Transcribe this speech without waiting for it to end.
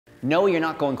No, you're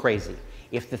not going crazy.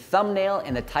 If the thumbnail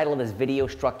and the title of this video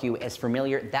struck you as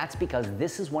familiar, that's because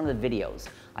this is one of the videos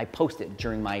I posted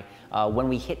during my, when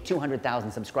we hit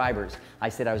 200,000 subscribers. I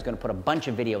said I was going to put a bunch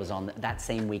of videos on that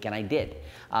same week, and I did.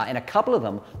 And a couple of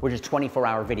them were just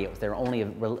 24-hour videos. They're only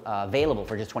available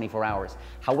for just 24 hours.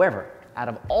 However, out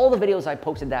of all the videos I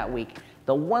posted that week,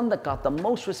 the one that got the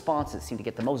most responses, seemed to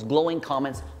get the most glowing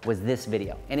comments, was this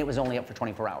video. And it was only up for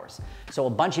 24 hours. So a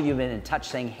bunch of you have been in touch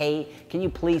saying, hey, can you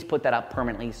please put that up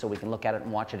permanently so we can look at it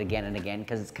and watch it again and again?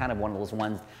 Because it's kind of one of those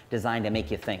ones designed to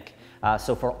make you think.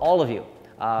 So for all of you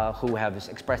who have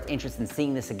expressed interest in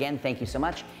seeing this again, thank you so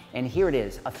much. And here it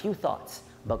is, a few thoughts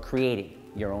about creating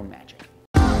your own magic.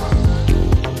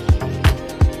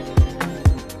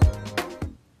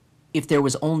 If there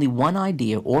was only one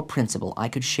idea or principle I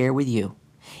could share with you,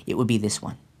 it would be this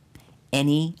one.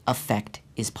 Any effect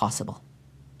is possible.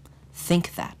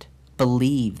 Think that,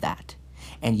 believe that,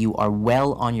 and you are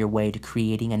well on your way to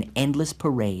creating an endless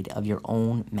parade of your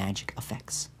own magic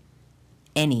effects.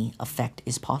 Any effect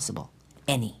is possible.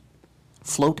 Any.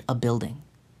 Float a building.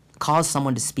 Cause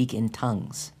someone to speak in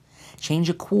tongues. Change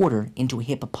a quarter into a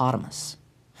hippopotamus.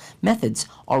 Methods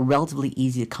are relatively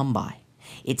easy to come by.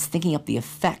 It's thinking up the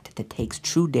effect that takes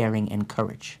true daring and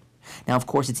courage. Now, of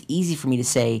course, it's easy for me to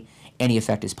say any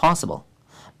effect is possible,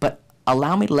 but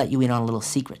allow me to let you in on a little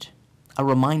secret, a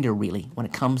reminder really when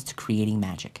it comes to creating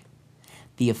magic.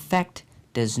 The effect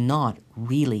does not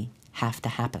really have to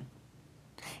happen.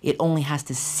 It only has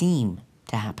to seem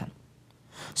to happen.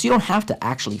 So you don't have to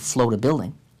actually float a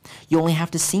building. You only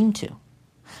have to seem to.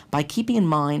 By keeping in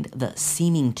mind the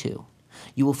seeming to,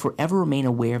 you will forever remain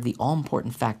aware of the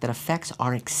all-important fact that effects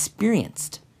are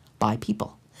experienced by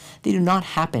people. They do not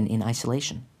happen in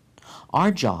isolation.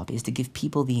 Our job is to give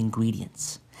people the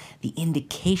ingredients, the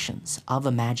indications of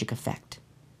a magic effect,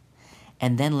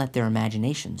 and then let their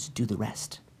imaginations do the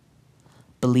rest.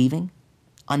 Believing,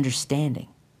 understanding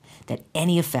that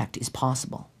any effect is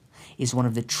possible is one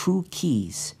of the true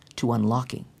keys to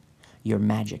unlocking your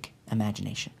magic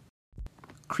imagination.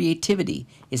 Creativity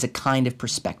is a kind of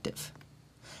perspective.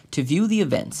 To view the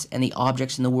events and the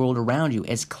objects in the world around you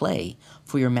as clay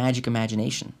for your magic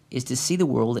imagination is to see the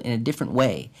world in a different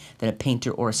way than a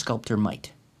painter or a sculptor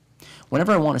might.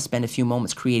 Whenever I want to spend a few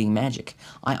moments creating magic,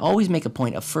 I always make a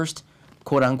point of first,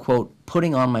 quote-unquote,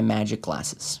 putting on my magic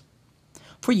glasses.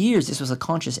 For years, this was a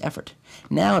conscious effort.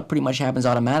 Now it pretty much happens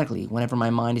automatically whenever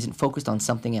my mind isn't focused on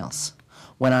something else.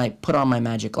 When I put on my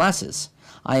magic glasses,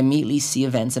 I immediately see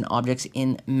events and objects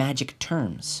in magic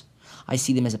terms. I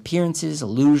see them as appearances,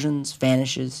 illusions,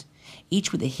 vanishes,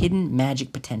 each with a hidden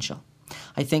magic potential.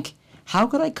 I think, how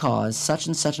could I cause such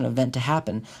and such an event to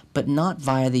happen, but not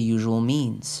via the usual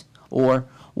means? Or,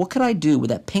 what could I do with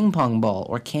that ping pong ball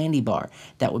or candy bar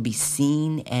that would be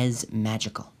seen as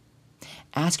magical?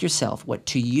 Ask yourself what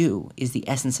to you is the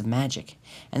essence of magic,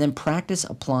 and then practice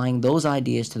applying those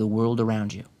ideas to the world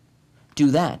around you. Do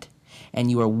that,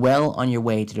 and you are well on your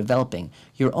way to developing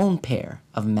your own pair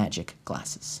of magic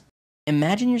glasses.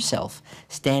 Imagine yourself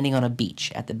standing on a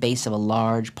beach at the base of a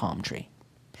large palm tree.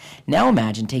 Now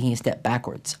imagine taking a step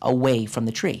backwards, away from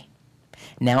the tree.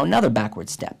 Now another backward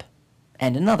step,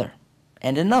 and another,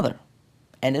 and another,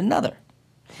 and another,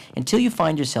 until you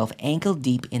find yourself ankle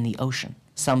deep in the ocean,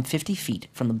 some 50 feet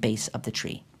from the base of the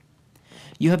tree.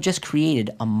 You have just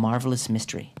created a marvelous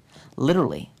mystery,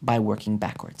 literally by working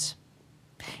backwards.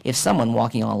 If someone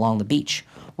walking along the beach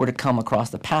were to come across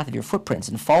the path of your footprints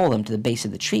and follow them to the base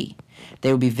of the tree,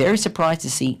 they would be very surprised to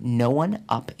see no one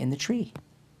up in the tree.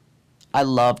 I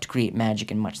love to create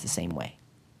magic in much the same way.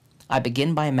 I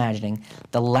begin by imagining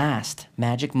the last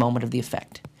magic moment of the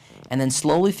effect, and then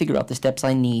slowly figure out the steps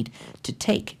I need to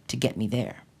take to get me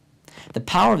there. The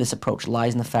power of this approach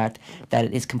lies in the fact that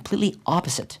it is completely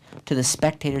opposite to the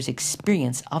spectator's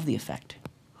experience of the effect.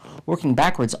 Working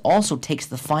backwards also takes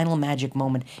the final magic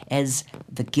moment as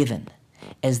the given,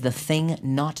 as the thing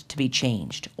not to be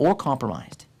changed or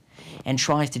compromised, and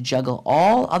tries to juggle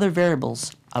all other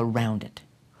variables around it.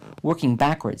 Working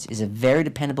backwards is a very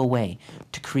dependable way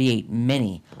to create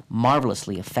many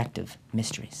marvelously effective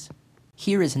mysteries.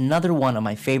 Here is another one of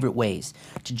my favorite ways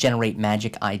to generate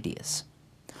magic ideas.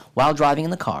 While driving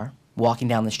in the car, walking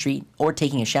down the street, or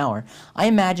taking a shower, I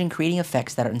imagine creating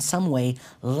effects that are in some way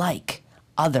like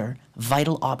other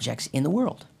vital objects in the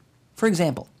world. For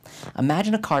example,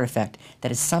 imagine a card effect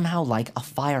that is somehow like a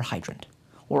fire hydrant,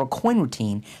 or a coin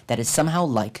routine that is somehow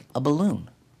like a balloon.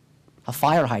 A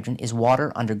fire hydrant is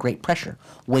water under great pressure,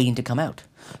 waiting to come out.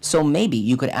 So maybe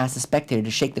you could ask the spectator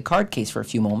to shake the card case for a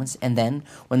few moments, and then,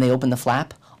 when they open the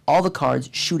flap, all the cards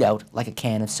shoot out like a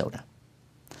can of soda.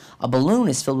 A balloon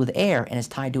is filled with air and is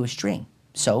tied to a string.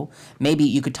 So maybe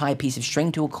you could tie a piece of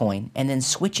string to a coin and then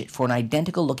switch it for an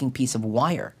identical looking piece of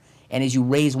wire. And as you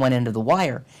raise one end of the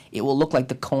wire, it will look like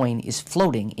the coin is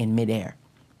floating in midair.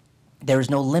 There is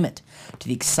no limit to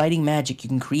the exciting magic you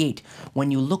can create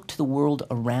when you look to the world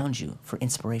around you for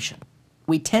inspiration.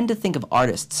 We tend to think of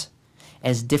artists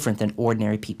as different than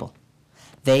ordinary people.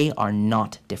 They are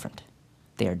not different.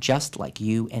 They are just like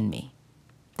you and me.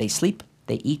 They sleep,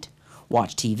 they eat,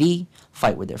 watch TV,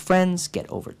 fight with their friends, get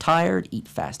overtired, eat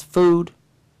fast food.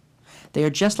 They are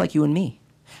just like you and me.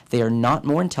 They are not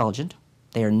more intelligent,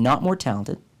 they are not more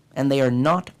talented, and they are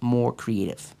not more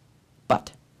creative.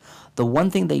 But the one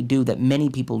thing they do that many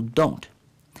people don't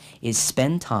is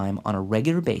spend time on a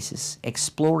regular basis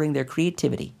exploring their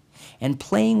creativity and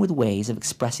playing with ways of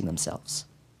expressing themselves.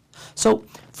 So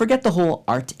forget the whole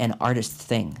art and artist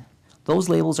thing. Those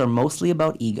labels are mostly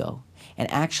about ego and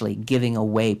actually giving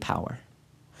away power.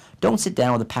 Don't sit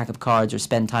down with a pack of cards or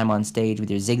spend time on stage with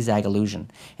your zigzag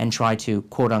illusion and try to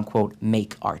quote-unquote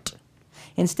make art.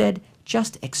 Instead,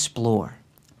 just explore,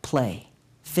 play,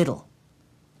 fiddle,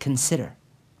 consider,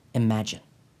 imagine.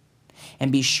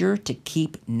 And be sure to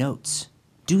keep notes.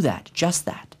 Do that, just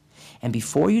that. And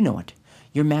before you know it,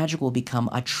 your magic will become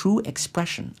a true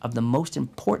expression of the most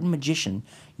important magician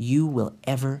you will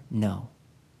ever know.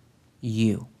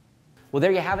 You. Well,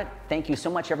 there you have it. Thank you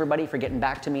so much, everybody, for getting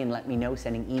back to me and letting me know,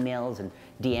 sending emails and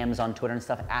DMs on Twitter and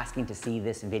stuff, asking to see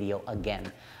this video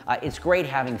again. It's great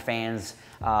having fans,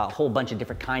 a whole bunch of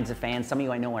different kinds of fans. Some of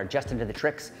you I know are just into the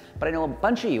tricks, but I know a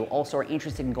bunch of you also are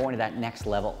interested in going to that next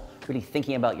level, really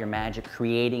thinking about your magic,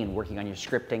 creating and working on your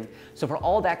scripting. So for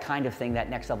all that kind of thing, that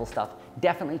next level stuff,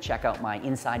 definitely check out my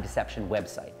InsideDeception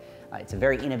website. It's a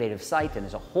very innovative site, and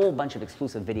there's a whole bunch of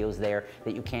exclusive videos there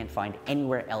that you can't find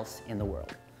anywhere else in the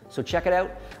world. So check it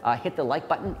out, hit the like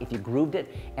button if you grooved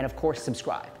it, and of course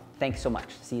subscribe. Thanks so much.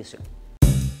 See you soon.